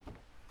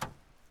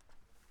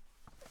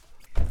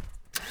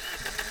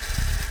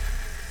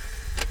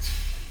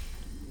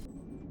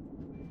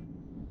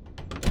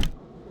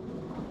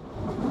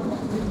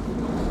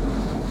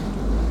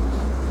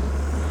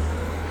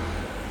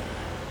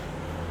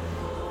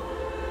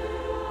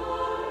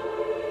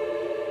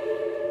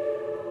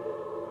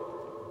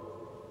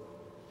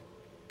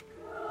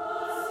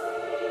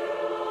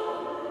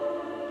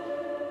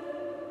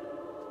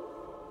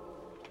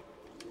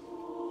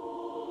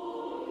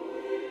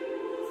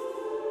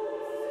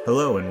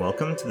Hello and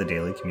welcome to the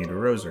Daily Commuter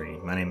Rosary.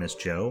 My name is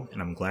Joe,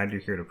 and I'm glad you're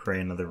here to pray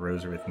another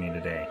rosary with me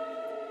today.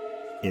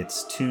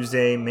 It's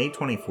Tuesday, May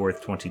 24th,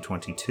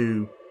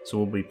 2022, so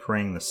we'll be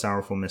praying the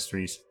Sorrowful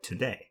Mysteries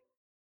today.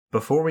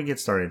 Before we get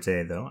started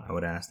today, though, I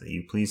would ask that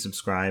you please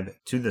subscribe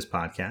to this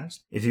podcast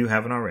if you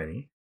haven't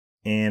already,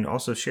 and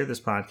also share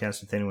this podcast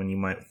with anyone you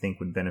might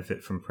think would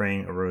benefit from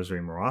praying a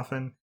rosary more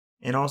often.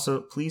 And also,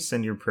 please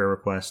send your prayer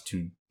requests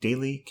to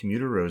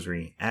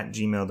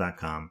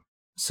dailycommuterrosary@gmail.com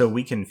so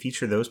we can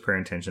feature those prayer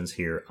intentions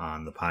here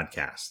on the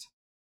podcast.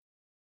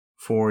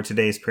 For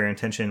today's prayer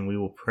intention, we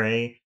will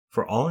pray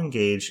for all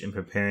engaged in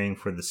preparing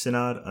for the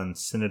Synod on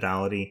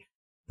Synodality,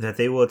 that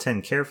they will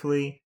attend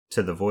carefully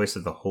to the voice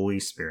of the Holy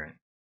Spirit.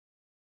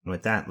 And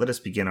with that, let us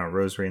begin our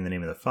rosary in the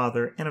name of the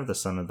Father, and of the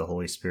Son, and of the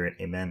Holy Spirit.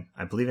 Amen.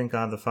 I believe in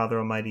God, the Father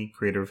Almighty,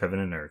 creator of heaven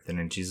and earth, and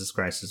in Jesus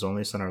Christ, his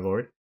only Son, our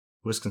Lord,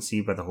 who was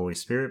conceived by the Holy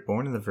Spirit,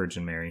 born of the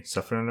Virgin Mary,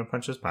 suffered under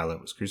Pontius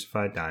Pilate, was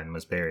crucified, died, and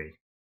was buried.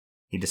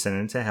 He descended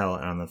into hell,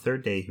 and on the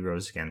third day he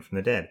rose again from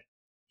the dead.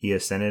 He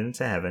ascended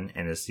into heaven,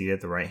 and is seated at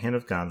the right hand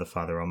of God, the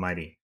Father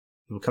Almighty.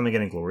 He will come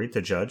again in glory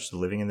to judge the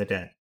living and the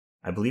dead.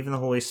 I believe in the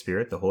Holy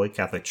Spirit, the Holy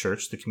Catholic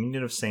Church, the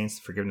communion of saints,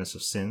 the forgiveness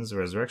of sins, the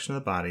resurrection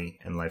of the body,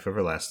 and life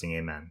everlasting.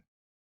 Amen.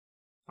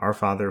 Our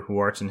Father, who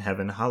art in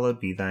heaven, hallowed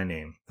be thy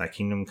name. Thy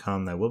kingdom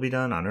come, thy will be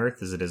done, on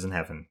earth as it is in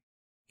heaven.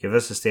 Give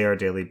us this day our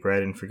daily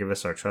bread, and forgive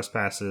us our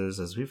trespasses,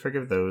 as we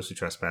forgive those who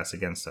trespass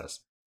against us.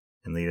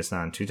 And lead us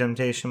not into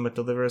temptation, but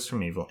deliver us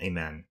from evil.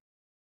 Amen.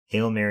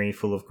 Hail Mary,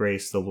 full of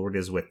grace, the Lord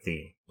is with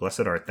thee.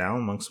 Blessed art thou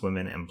amongst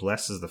women, and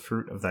blessed is the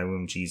fruit of thy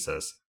womb,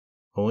 Jesus.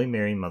 Holy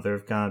Mary, Mother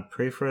of God,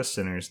 pray for us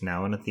sinners,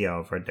 now and at the hour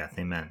of our death.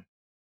 Amen.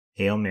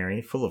 Hail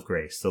Mary, full of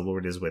grace, the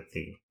Lord is with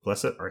thee.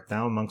 Blessed art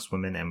thou amongst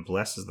women, and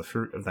blessed is the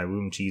fruit of thy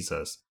womb,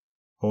 Jesus.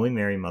 Holy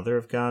Mary, Mother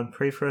of God,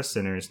 pray for us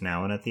sinners,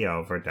 now and at the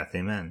hour of our death.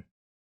 Amen.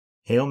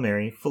 Hail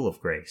Mary, full of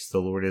grace,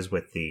 the Lord is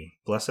with thee.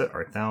 Blessed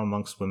art thou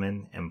amongst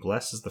women, and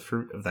blessed is the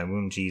fruit of thy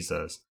womb,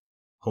 Jesus.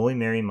 Holy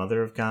Mary,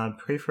 Mother of God,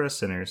 pray for us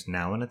sinners,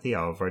 now and at the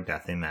hour of our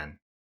death. Amen.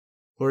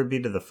 Glory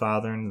be to the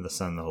Father, and to the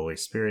Son, and the Holy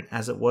Spirit,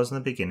 as it was in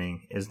the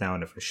beginning, is now,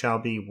 and ever shall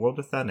be, world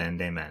without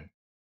end. Amen.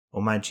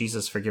 O my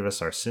Jesus, forgive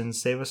us our sins,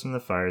 save us from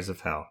the fires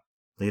of hell.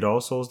 Lead all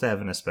souls to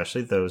heaven,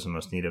 especially those in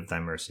most need of thy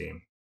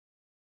mercy.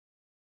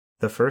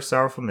 The first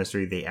sorrowful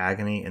mystery, the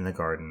agony in the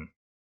garden.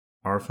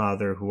 Our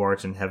Father, who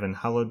art in heaven,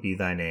 hallowed be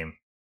thy name.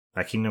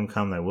 Thy kingdom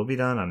come, thy will be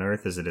done, on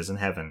earth as it is in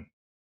heaven.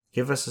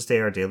 Give us this day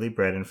our daily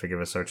bread, and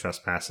forgive us our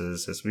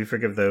trespasses, as we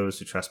forgive those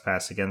who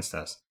trespass against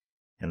us.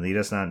 And lead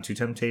us not into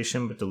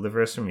temptation, but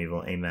deliver us from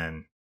evil.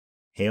 Amen.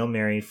 Hail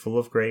Mary, full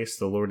of grace,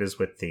 the Lord is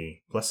with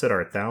thee. Blessed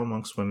art thou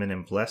amongst women,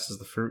 and blessed is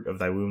the fruit of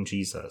thy womb,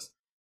 Jesus.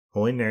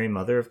 Holy Mary,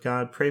 Mother of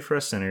God, pray for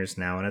us sinners,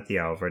 now and at the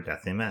hour of our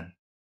death. Amen.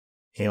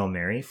 Hail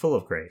Mary, full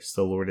of grace,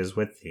 the Lord is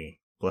with thee.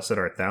 Blessed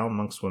art thou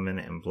amongst women,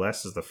 and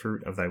blessed is the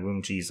fruit of thy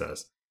womb,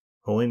 Jesus.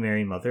 Holy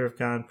Mary, Mother of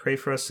God, pray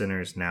for us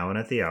sinners, now and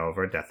at the hour of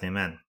our death.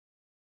 Amen.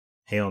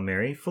 Hail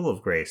Mary, full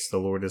of grace, the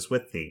Lord is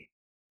with thee.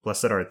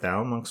 Blessed art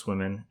thou amongst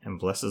women, and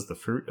blessed is the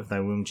fruit of thy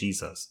womb,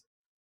 Jesus.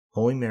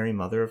 Holy Mary,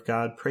 Mother of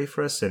God, pray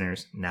for us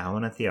sinners, now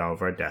and at the hour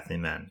of our death.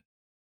 Amen.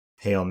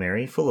 Hail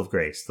Mary, full of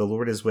grace, the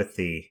Lord is with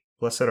thee.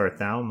 Blessed art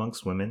thou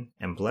amongst women,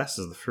 and blessed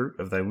is the fruit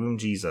of thy womb,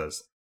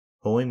 Jesus.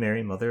 Holy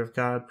Mary, Mother of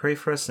God, pray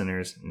for us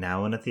sinners,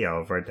 now and at the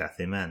hour of our death.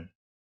 Amen.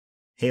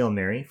 Hail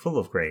Mary, full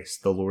of grace,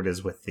 the Lord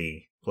is with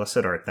thee. Blessed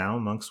art thou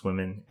amongst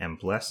women, and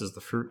blessed is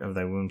the fruit of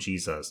thy womb,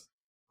 Jesus.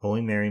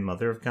 Holy Mary,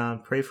 Mother of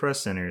God, pray for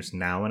us sinners,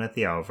 now and at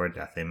the hour of our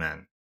death.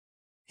 Amen.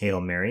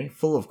 Hail Mary,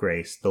 full of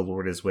grace, the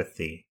Lord is with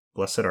thee.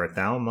 Blessed art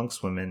thou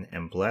amongst women,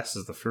 and blessed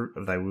is the fruit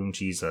of thy womb,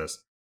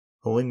 Jesus.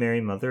 Holy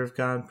Mary, Mother of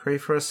God, pray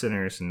for us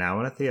sinners, now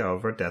and at the hour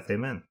of our death.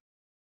 Amen.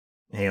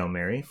 Hail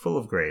Mary, full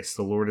of grace,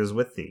 the Lord is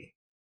with thee.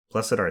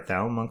 Blessed art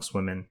thou amongst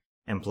women,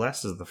 and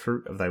blessed is the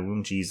fruit of thy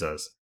womb,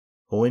 Jesus.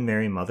 Holy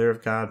Mary, Mother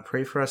of God,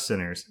 pray for us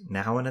sinners,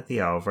 now and at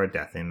the hour of our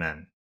death.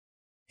 Amen.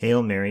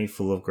 Hail Mary,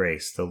 full of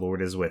grace, the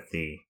Lord is with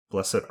thee.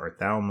 Blessed art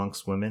thou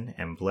amongst women,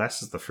 and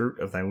blessed is the fruit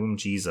of thy womb,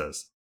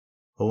 Jesus.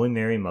 Holy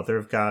Mary, Mother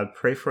of God,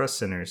 pray for us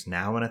sinners,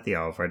 now and at the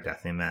hour of our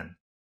death. Amen.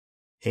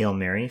 Hail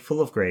Mary, full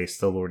of grace,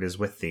 the Lord is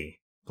with thee.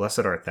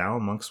 Blessed art thou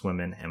amongst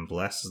women, and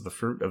blessed is the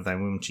fruit of thy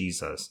womb,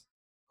 Jesus.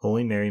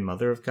 Holy Mary,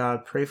 Mother of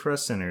God, pray for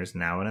us sinners,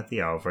 now and at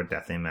the hour of our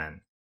death.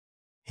 Amen.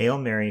 Hail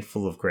Mary,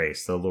 full of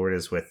grace, the Lord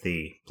is with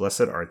thee.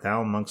 Blessed art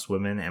thou amongst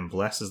women, and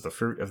blessed is the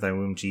fruit of thy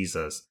womb,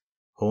 Jesus.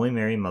 Holy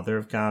Mary, Mother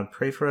of God,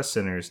 pray for us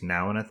sinners,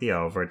 now and at the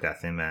hour of our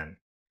death. Amen.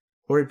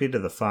 Glory be to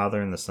the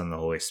Father, and the Son, and the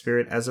Holy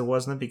Spirit, as it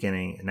was in the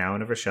beginning, now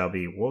and ever shall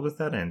be, world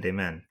without end.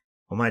 Amen.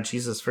 O my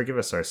Jesus, forgive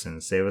us our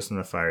sins, save us from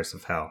the fires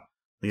of hell.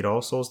 Lead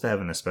all souls to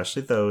heaven,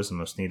 especially those in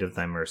most need of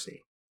thy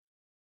mercy.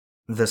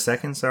 The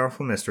second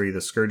sorrowful mystery,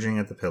 the scourging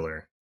at the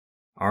pillar.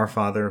 Our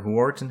Father, who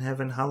art in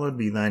heaven, hallowed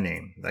be thy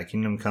name. Thy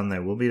kingdom come, thy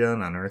will be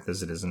done, on earth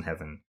as it is in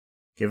heaven.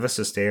 Give us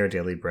this day our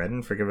daily bread,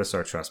 and forgive us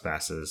our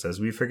trespasses, as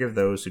we forgive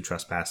those who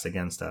trespass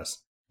against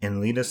us. And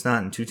lead us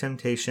not into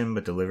temptation,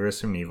 but deliver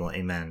us from evil.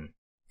 Amen.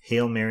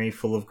 Hail Mary,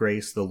 full of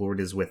grace, the Lord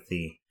is with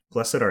thee.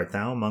 Blessed art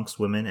thou amongst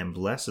women, and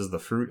blessed is the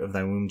fruit of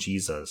thy womb,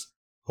 Jesus.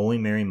 Holy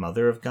Mary,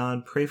 Mother of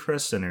God, pray for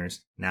us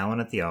sinners, now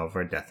and at the hour of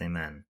our death.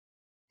 Amen.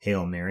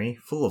 Hail Mary,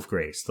 full of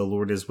grace, the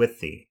Lord is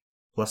with thee.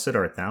 Blessed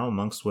art thou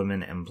amongst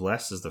women, and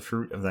blessed is the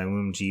fruit of thy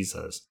womb,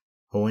 Jesus.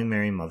 Holy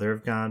Mary, Mother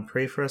of God,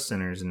 pray for us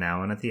sinners,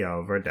 now and at the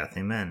hour of our death.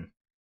 Amen.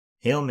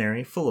 Hail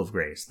Mary, full of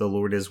grace, the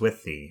Lord is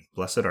with thee.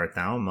 Blessed art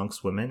thou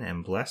amongst women,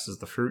 and blessed is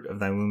the fruit of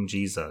thy womb,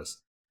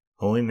 Jesus.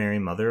 Holy Mary,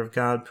 Mother of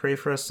God, pray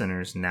for us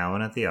sinners, now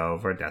and at the hour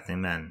of our death.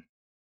 Amen.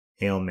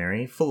 Hail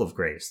Mary, full of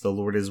grace, the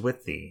Lord is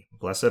with thee.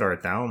 Blessed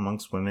art thou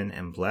amongst women,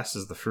 and blessed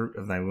is the fruit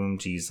of thy womb,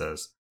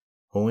 Jesus.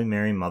 Holy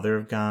Mary, Mother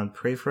of God,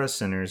 pray for us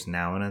sinners,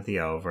 now and at the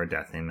hour of our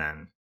death.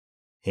 Amen.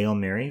 Hail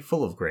Mary,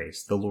 full of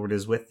grace, the Lord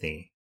is with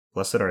thee.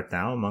 Blessed art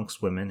thou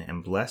amongst women,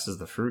 and blessed is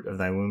the fruit of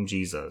thy womb,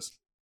 Jesus.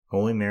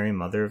 Holy Mary,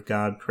 Mother of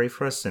God, pray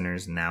for us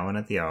sinners, now and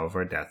at the hour of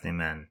our death.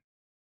 Amen.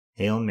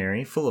 Hail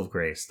Mary, full of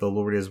grace, the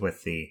Lord is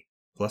with thee.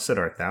 Blessed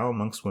art thou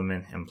amongst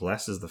women, and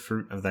blessed is the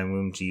fruit of thy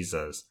womb,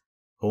 Jesus.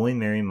 Holy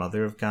Mary,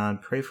 Mother of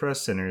God, pray for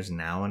us sinners,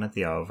 now and at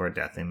the hour of our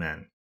death.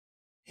 Amen.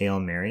 Hail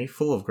Mary,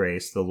 full of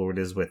grace, the Lord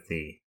is with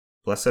thee.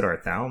 Blessed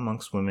art thou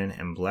amongst women,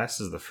 and blessed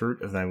is the fruit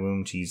of thy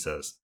womb,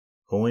 Jesus.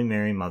 Holy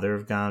Mary, Mother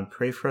of God,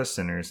 pray for us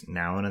sinners,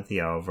 now and at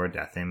the hour of our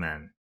death.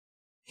 Amen.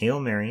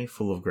 Hail Mary,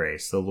 full of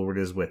grace, the Lord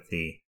is with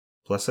thee.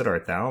 Blessed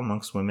art thou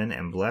amongst women,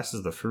 and blessed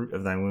is the fruit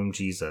of thy womb,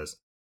 Jesus.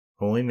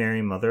 Holy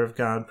Mary, Mother of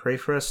God, pray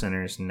for us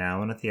sinners,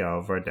 now and at the hour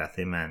of our death.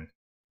 Amen.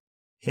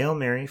 Hail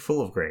Mary,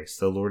 full of grace,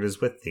 the Lord is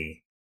with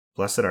thee.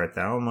 Blessed art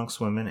thou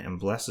amongst women, and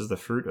blessed is the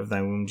fruit of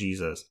thy womb,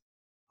 Jesus.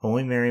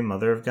 Holy Mary,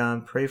 Mother of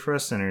God, pray for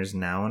us sinners,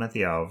 now and at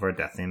the hour of our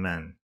death.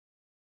 Amen.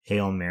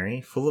 Hail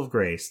Mary, full of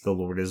grace, the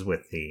Lord is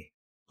with thee.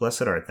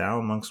 Blessed art thou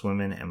amongst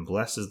women, and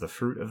blessed is the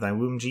fruit of thy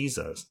womb,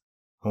 Jesus.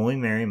 Holy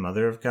Mary,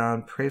 Mother of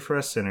God, pray for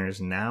us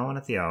sinners, now and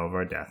at the hour of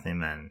our death.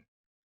 Amen.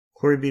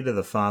 Glory be to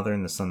the Father,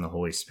 and the Son, and the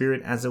Holy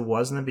Spirit, as it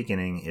was in the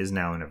beginning, is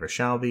now, and ever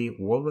shall be,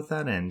 world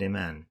without end.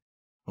 Amen.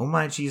 O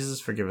my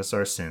Jesus, forgive us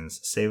our sins,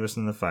 save us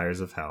from the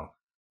fires of hell.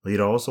 Lead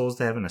all souls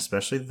to heaven,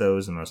 especially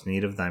those in most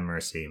need of thy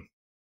mercy.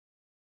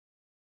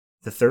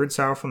 The third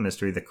sorrowful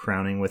mystery, the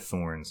crowning with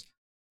thorns.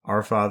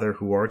 Our Father,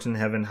 who art in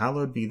heaven,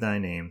 hallowed be thy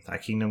name. Thy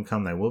kingdom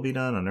come, thy will be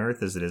done on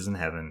earth as it is in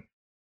heaven.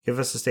 Give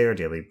us this day our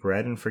daily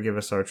bread, and forgive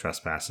us our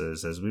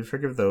trespasses, as we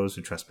forgive those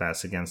who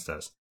trespass against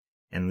us.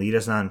 And lead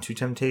us not into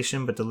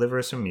temptation, but deliver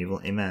us from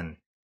evil. Amen.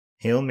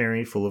 Hail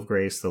Mary, full of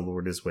grace, the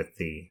Lord is with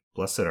thee.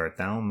 Blessed art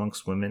thou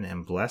amongst women,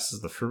 and blessed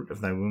is the fruit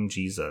of thy womb,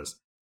 Jesus.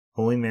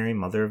 Holy Mary,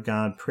 Mother of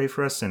God, pray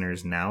for us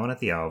sinners, now and at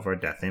the hour of our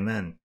death.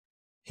 Amen.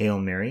 Hail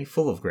Mary,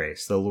 full of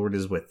grace, the Lord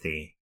is with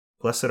thee.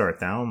 Blessed art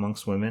thou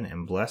amongst women,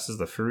 and blessed is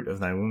the fruit of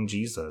thy womb,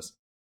 Jesus.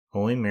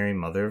 Holy Mary,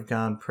 Mother of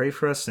God, pray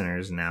for us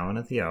sinners, now and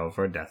at the hour of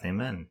our death.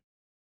 Amen.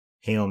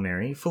 Hail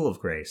Mary, full of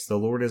grace, the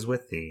Lord is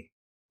with thee.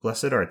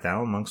 Blessed art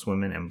thou amongst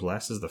women, and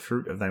blessed is the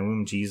fruit of thy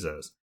womb,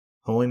 Jesus.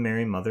 Holy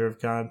Mary, Mother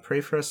of God,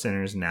 pray for us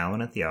sinners, now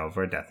and at the hour of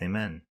our death.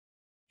 Amen.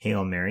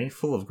 Hail Mary,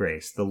 full of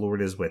grace, the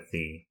Lord is with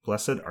thee.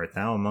 Blessed art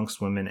thou amongst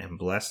women, and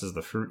blessed is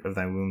the fruit of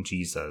thy womb,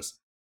 Jesus.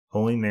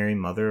 Holy Mary,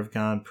 Mother of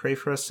God, pray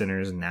for us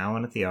sinners, now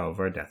and at the hour of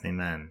our death.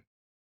 Amen.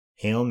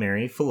 Hail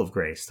Mary, full of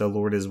grace, the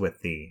Lord is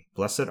with thee.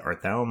 Blessed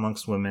art thou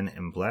amongst women,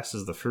 and blessed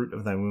is the fruit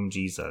of thy womb,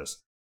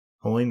 Jesus.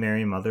 Holy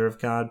Mary, Mother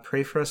of God,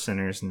 pray for us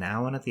sinners,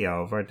 now and at the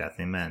hour of our death.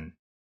 Amen.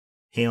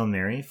 Hail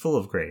Mary, full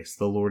of grace,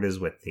 the Lord is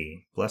with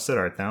thee. Blessed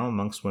art thou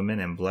amongst women,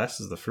 and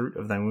blessed is the fruit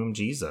of thy womb,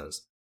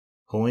 Jesus.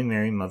 Holy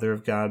Mary, Mother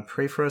of God,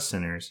 pray for us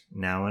sinners,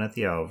 now and at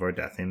the hour of our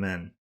death.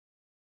 Amen.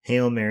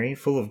 Hail Mary,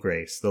 full of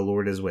grace, the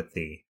Lord is with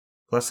thee.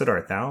 Blessed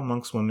art thou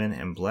amongst women,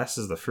 and blessed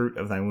is the fruit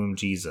of thy womb,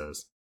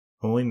 Jesus.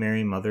 Holy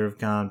Mary, Mother of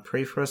God,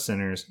 pray for us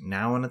sinners,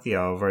 now and at the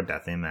hour of our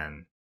death.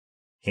 Amen.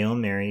 Hail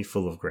Mary,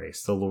 full of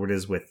grace, the Lord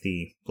is with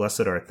thee.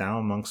 Blessed art thou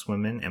amongst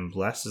women, and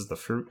blessed is the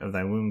fruit of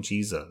thy womb,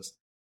 Jesus.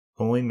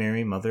 Holy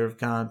Mary, Mother of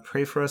God,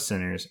 pray for us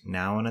sinners,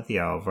 now and at the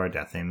hour of our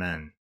death.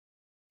 Amen.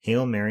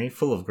 Hail Mary,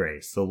 full of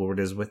grace, the Lord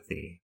is with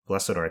thee.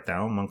 Blessed art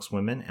thou amongst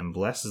women, and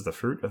blessed is the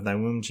fruit of thy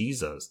womb,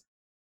 Jesus.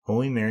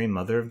 Holy Mary,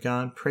 Mother of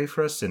God, pray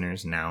for us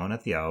sinners, now and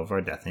at the hour of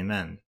our death.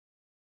 Amen.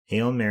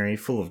 Hail Mary,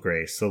 full of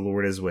grace, the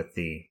Lord is with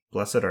thee.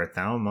 Blessed art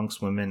thou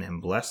amongst women,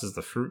 and blessed is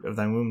the fruit of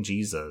thy womb,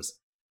 Jesus.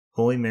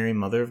 Holy Mary,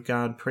 Mother of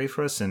God, pray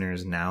for us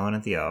sinners, now and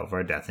at the hour of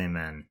our death.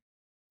 Amen.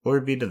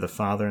 Glory be to the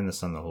Father, and the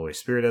Son, and the Holy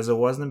Spirit, as it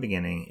was in the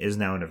beginning, is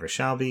now, and ever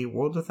shall be,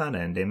 world without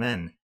end.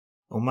 Amen.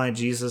 O my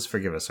Jesus,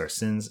 forgive us our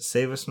sins,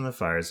 save us from the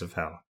fires of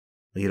hell.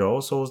 Lead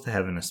all souls to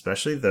heaven,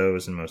 especially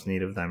those in most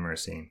need of thy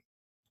mercy.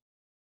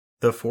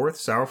 The fourth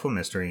sorrowful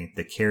mystery,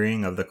 the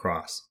carrying of the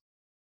cross.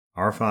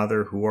 Our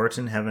Father, who art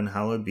in heaven,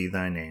 hallowed be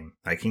thy name.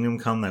 Thy kingdom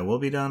come, thy will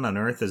be done, on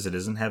earth as it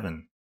is in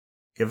heaven.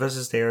 Give us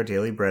this day our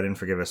daily bread, and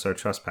forgive us our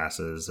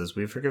trespasses, as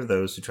we forgive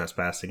those who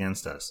trespass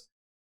against us.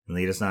 And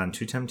lead us not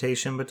into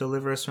temptation, but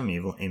deliver us from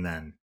evil.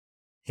 Amen.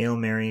 Hail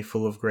Mary,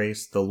 full of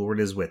grace, the Lord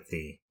is with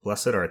thee.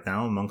 Blessed art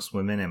thou amongst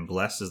women, and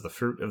blessed is the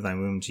fruit of thy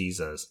womb,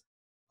 Jesus.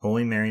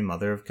 Holy Mary,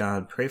 Mother of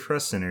God, pray for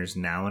us sinners,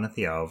 now and at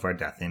the hour of our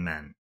death.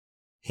 Amen.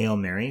 Hail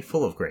Mary,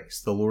 full of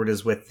grace, the Lord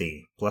is with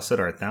thee. Blessed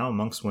art thou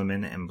amongst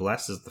women, and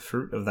blessed is the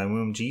fruit of thy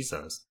womb,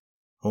 Jesus.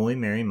 Holy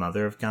Mary,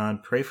 Mother of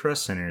God, pray for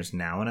us sinners,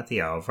 now and at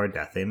the hour of our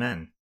death.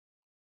 Amen.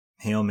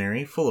 Hail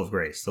Mary, full of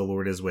grace, the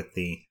Lord is with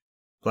thee.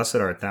 Blessed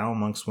art thou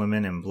amongst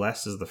women, and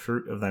blessed is the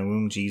fruit of thy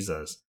womb,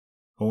 Jesus.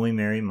 Holy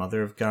Mary,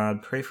 Mother of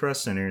God, pray for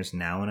us sinners,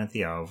 now and at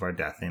the hour of our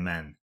death.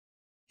 Amen.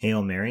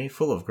 Hail Mary,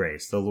 full of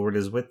grace, the Lord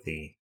is with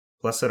thee.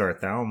 Blessed art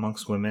thou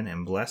amongst women,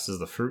 and blessed is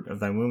the fruit of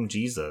thy womb,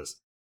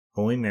 Jesus.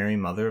 Holy Mary,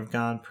 Mother of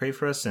God, pray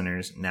for us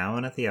sinners, now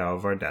and at the hour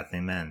of our death.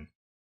 Amen.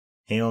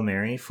 Hail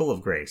Mary, full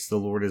of grace, the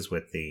Lord is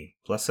with thee.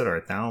 Blessed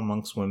art thou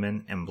amongst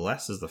women, and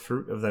blessed is the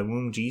fruit of thy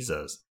womb,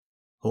 Jesus.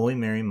 Holy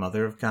Mary,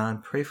 Mother of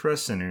God, pray for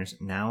us sinners,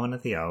 now and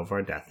at the hour of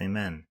our death.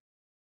 Amen.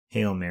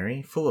 Hail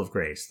Mary, full of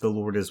grace, the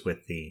Lord is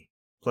with thee.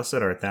 Blessed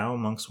art thou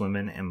amongst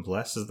women, and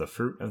blessed is the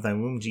fruit of thy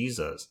womb,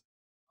 Jesus.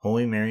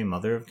 Holy Mary,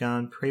 Mother of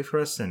God, pray for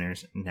us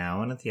sinners,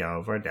 now and at the hour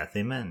of our death.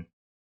 Amen.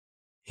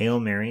 Hail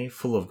Mary,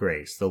 full of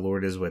grace, the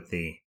Lord is with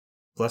thee.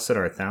 Blessed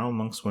art thou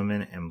amongst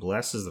women, and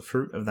blessed is the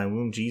fruit of thy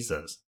womb,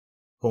 Jesus.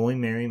 Holy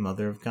Mary,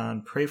 Mother of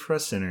God, pray for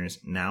us sinners,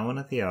 now and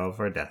at the hour of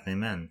our death.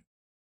 Amen.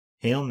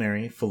 Hail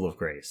Mary, full of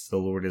grace, the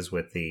Lord is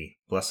with thee.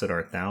 Blessed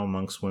art thou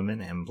amongst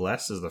women, and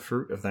blessed is the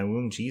fruit of thy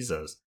womb,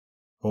 Jesus.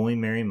 Holy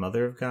Mary,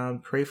 Mother of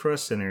God, pray for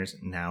us sinners,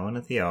 now and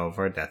at the hour of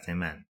our death.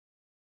 Amen.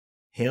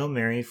 Hail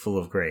Mary, full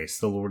of grace,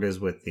 the Lord is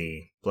with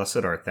thee.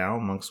 Blessed art thou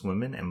amongst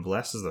women, and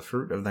blessed is the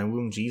fruit of thy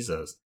womb,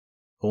 Jesus.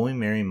 Holy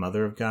Mary,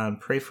 Mother of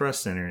God, pray for us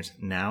sinners,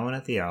 now and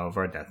at the hour of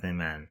our death.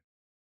 Amen.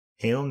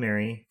 Hail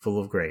Mary, full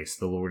of grace,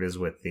 the Lord is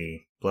with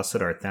thee. Blessed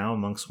art thou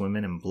amongst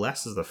women, and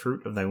blessed is the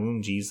fruit of thy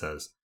womb,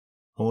 Jesus.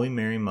 Holy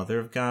Mary, Mother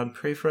of God,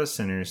 pray for us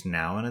sinners,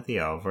 now and at the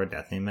hour of our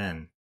death.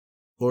 Amen.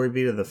 Glory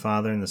be to the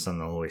Father, and the Son,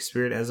 and the Holy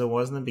Spirit, as it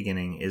was in the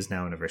beginning, is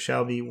now, and ever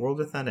shall be, world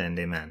without end.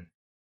 Amen.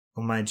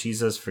 O my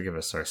Jesus, forgive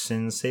us our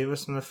sins, save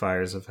us from the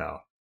fires of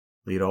hell.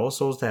 Lead all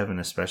souls to heaven,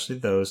 especially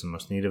those in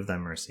most need of thy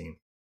mercy.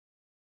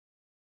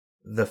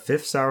 The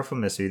fifth sorrowful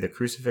mystery, the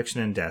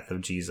crucifixion and death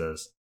of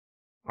Jesus.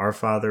 Our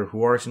Father,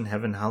 who art in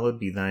heaven, hallowed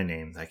be thy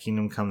name. Thy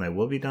kingdom come, thy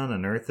will be done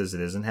on earth as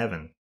it is in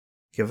heaven.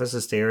 Give us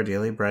this day our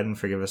daily bread, and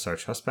forgive us our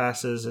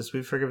trespasses, as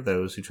we forgive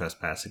those who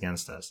trespass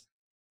against us.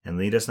 And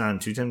lead us not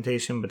into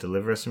temptation, but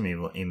deliver us from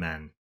evil.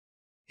 Amen.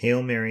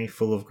 Hail Mary,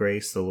 full of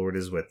grace, the Lord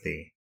is with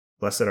thee.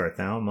 Blessed art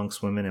thou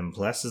amongst women, and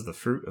blessed is the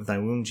fruit of thy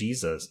womb,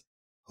 Jesus.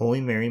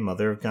 Holy Mary,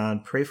 Mother of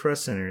God, pray for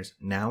us sinners,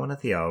 now and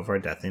at the hour of our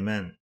death.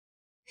 Amen.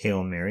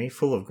 Hail Mary,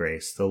 full of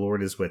grace, the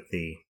Lord is with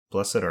thee.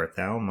 Blessed art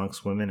thou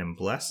amongst women, and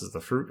blessed is the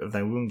fruit of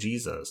thy womb,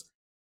 Jesus.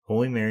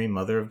 Holy Mary,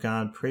 Mother of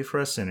God, pray for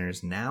us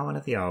sinners, now and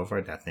at the hour of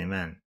our death.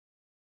 Amen.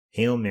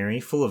 Hail Mary,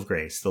 full of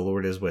grace, the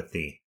Lord is with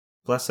thee.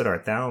 Blessed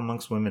art thou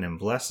amongst women, and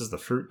blessed is the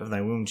fruit of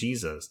thy womb,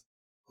 Jesus.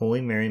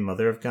 Holy Mary,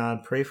 Mother of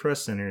God, pray for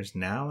us sinners,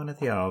 now and at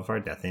the hour of our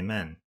death.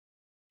 Amen.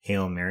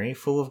 Hail Mary,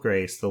 full of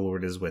grace, the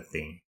Lord is with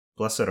thee.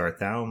 Blessed art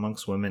thou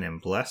amongst women,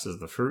 and blessed is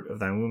the fruit of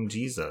thy womb,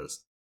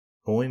 Jesus.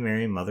 Holy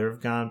Mary, Mother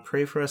of God,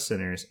 pray for us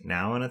sinners,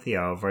 now and at the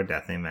hour of our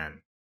death.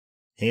 Amen.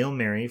 Hail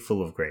Mary,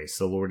 full of grace,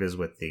 the Lord is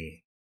with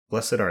thee.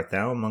 Blessed art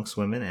thou amongst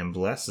women, and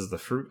blessed is the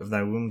fruit of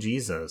thy womb,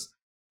 Jesus.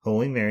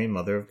 Holy Mary,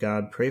 Mother of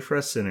God, pray for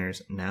us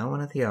sinners, now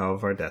and at the hour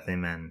of our death.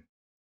 Amen.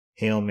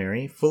 Hail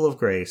Mary, full of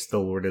grace, the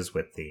Lord is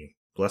with thee.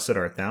 Blessed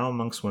art thou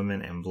amongst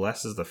women, and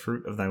blessed is the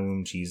fruit of thy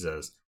womb,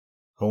 Jesus.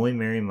 Holy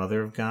Mary,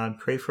 Mother of God,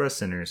 pray for us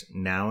sinners,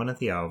 now and at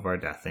the hour of our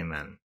death.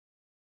 Amen.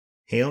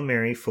 Hail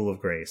Mary, full of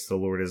grace, the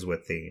Lord is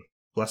with thee.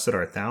 Blessed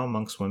art thou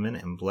amongst women,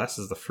 and blessed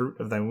is the fruit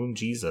of thy womb,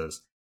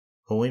 Jesus.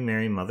 Holy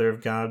Mary, Mother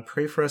of God,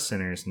 pray for us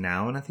sinners,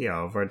 now and at the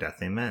hour of our death.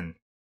 Amen.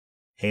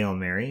 Hail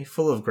Mary,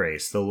 full of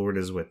grace, the Lord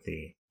is with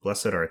thee.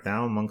 Blessed art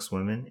thou amongst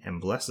women, and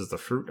blessed is the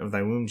fruit of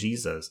thy womb,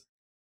 Jesus.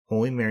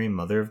 Holy Mary,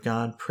 Mother of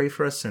God, pray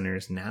for us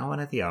sinners, now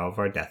and at the hour of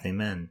our death.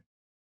 Amen.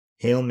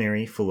 Hail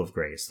Mary, full of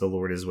grace, the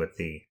Lord is with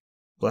thee.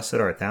 Blessed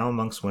art thou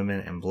amongst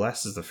women, and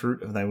blessed is the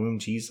fruit of thy womb,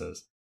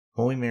 Jesus.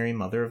 Holy Mary,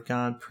 Mother of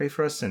God, pray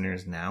for us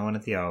sinners, now and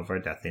at the hour of our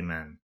death.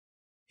 Amen.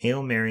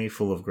 Hail Mary,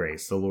 full of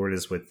grace, the Lord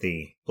is with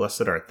thee.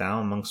 Blessed art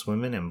thou amongst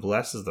women, and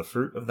blessed is the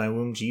fruit of thy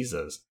womb,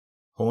 Jesus.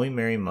 Holy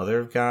Mary, Mother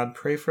of God,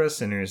 pray for us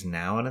sinners,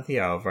 now and at the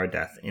hour of our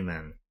death.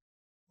 Amen.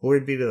 Glory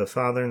be to the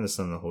Father, and the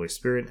Son, and the Holy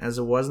Spirit, as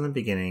it was in the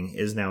beginning,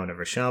 is now, and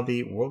ever shall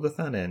be, world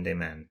without end.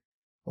 Amen.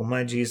 O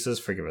my Jesus,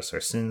 forgive us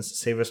our sins,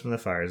 save us from the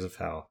fires of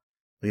hell.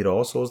 Lead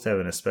all souls to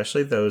heaven,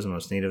 especially those in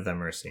most need of thy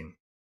mercy.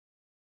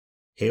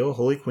 Hail,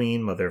 Holy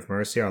Queen, Mother of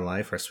mercy, our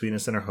life, our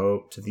sweetness, and our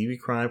hope. To thee we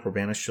cry, poor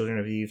banished children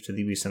of Eve. To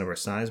thee we send up our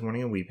sighs,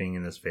 mourning and weeping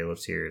in this vale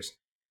of tears.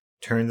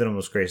 Turn then, O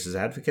most gracious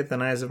Advocate,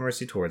 thine eyes of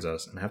mercy towards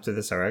us, and after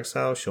this our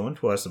exile, show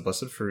unto us the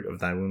blessed fruit of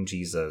thy womb,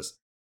 Jesus.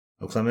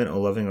 O clement, O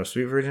loving, O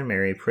sweet Virgin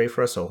Mary, pray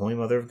for us, O Holy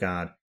Mother of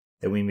God,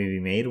 that we may be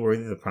made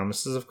worthy of the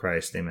promises of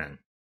Christ. Amen.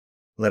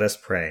 Let us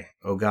pray.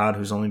 O God,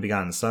 whose only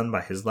begotten Son,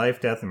 by his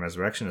life, death, and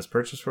resurrection, has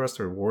purchased for us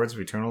the rewards of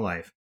eternal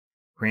life,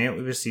 grant,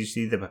 we beseech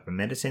thee, that by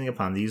meditating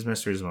upon these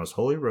mysteries of the most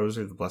holy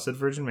rosary of the Blessed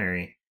Virgin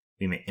Mary,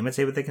 we may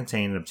imitate what they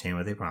contain and obtain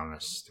what they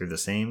promise. Through the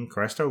same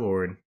Christ our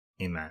Lord.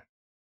 Amen.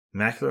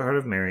 Immaculate Heart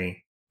of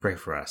Mary, pray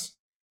for us.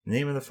 In the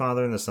name of the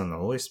Father, and the Son, and the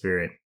Holy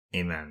Spirit.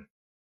 Amen.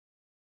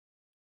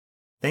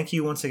 Thank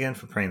you once again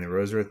for praying the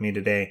Rosary with me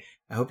today.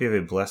 I hope you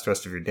have a blessed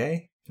rest of your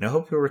day, and I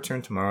hope you'll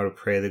return tomorrow to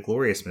pray the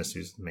glorious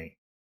mysteries with me.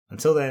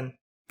 Until then,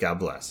 God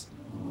bless.